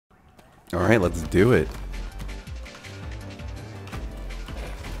Alright, let's do it.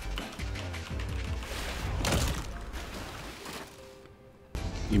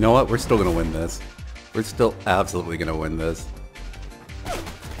 You know what? We're still gonna win this. We're still absolutely gonna win this.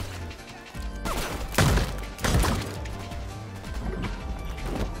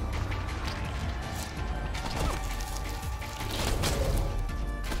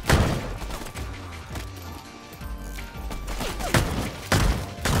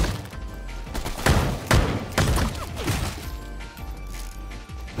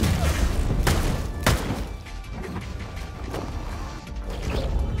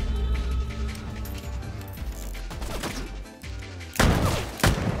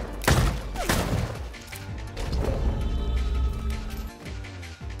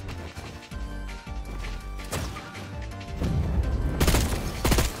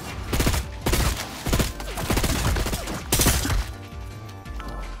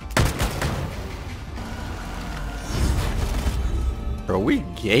 Bro, we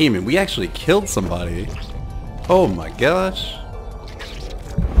gaming. We actually killed somebody. Oh my gosh.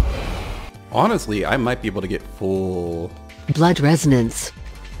 Honestly, I might be able to get full blood resonance.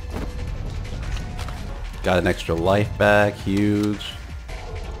 Got an extra life back. Huge.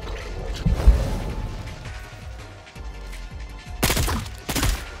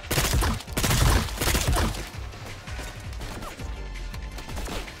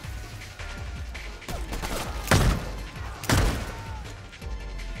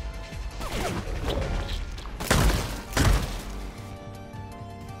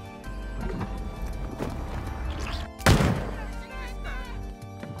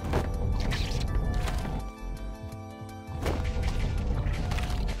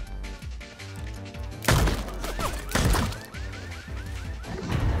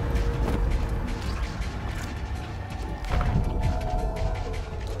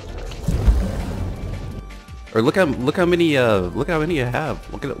 Or look how many I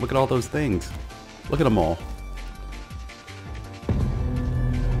have. Look at all those things. Look at them all.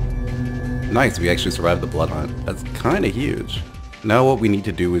 Nice, we actually survived the Bloodhunt. That's kind of huge. Now what we need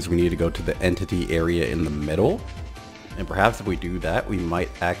to do is we need to go to the entity area in the middle. And perhaps if we do that, we might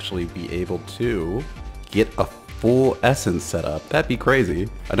actually be able to get a full essence set up. That'd be crazy.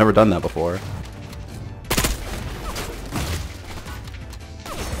 I've never done that before.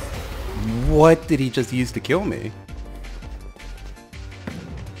 What did he just use to kill me?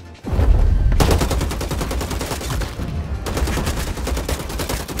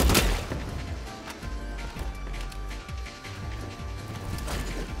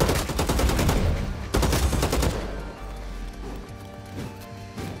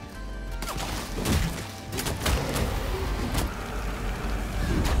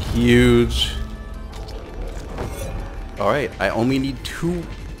 Huge. Alright, I only need 2.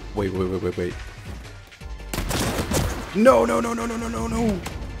 Wait. No.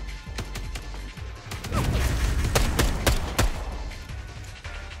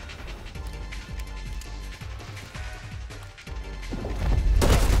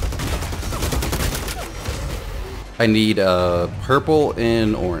 I need purple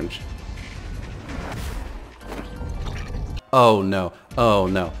and orange. Oh no,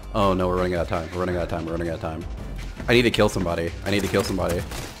 we're running out of time. I need to kill somebody.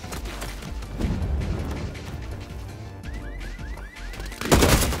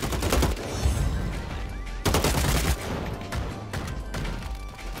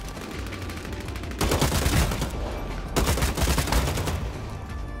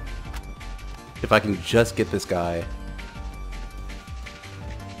 If I can just get this guy.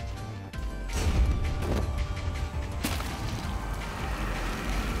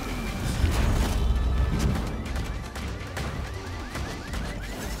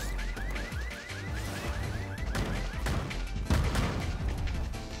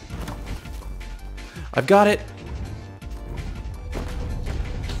 I've got it.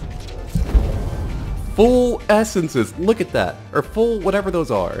 Full essences. Look at that. Or full whatever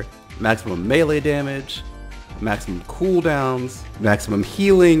those are. Maximum melee damage, maximum cooldowns, maximum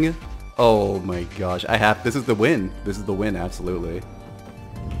healing. Oh my gosh. This is the win. Absolutely.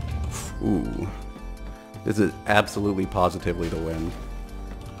 Ooh. This is absolutely positively the win.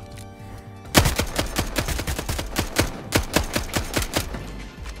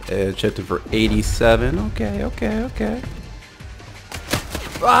 Chipped it for 87. Okay.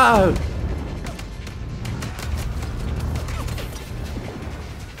 Ah!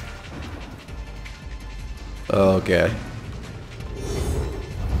 Okay.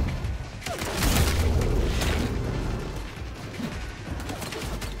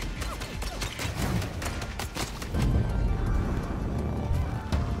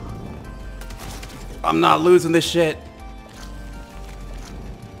 I'm not losing this shit.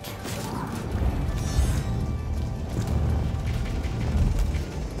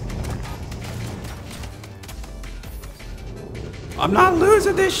 I'm not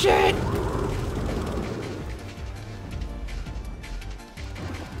losing this shit.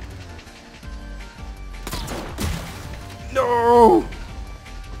 No.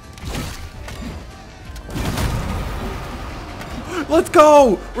 Let's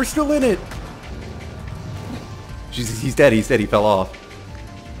go. We're still in it. Jesus, he's dead. He's dead. He fell off.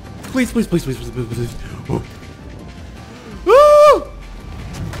 Please, please, please, please, please, please, please. Oh. Woo!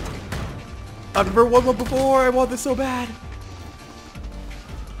 I've never won one before. I want this so bad.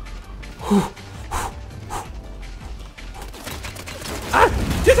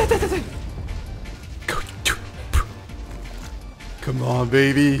 Come on,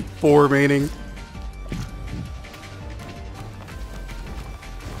 baby. 4 remaining.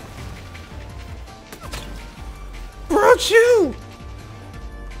 Bro, chew!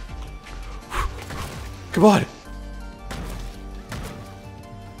 Come on.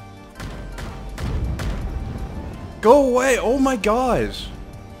 Go away. Oh my gosh.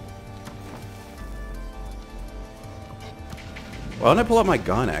 Why don't I pull out my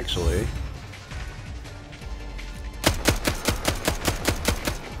gun, actually?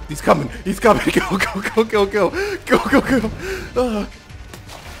 He's coming. He's coming. Go, go, go, go, go. Go, go, go.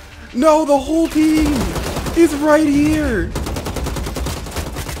 No, the whole team is right here.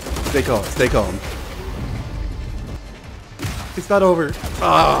 Stay calm. Stay calm. It's not over.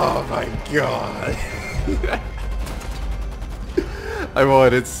 Oh my god. I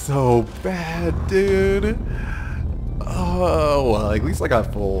want it so bad, dude. Oh, well, at least I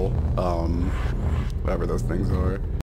got full, whatever those things are.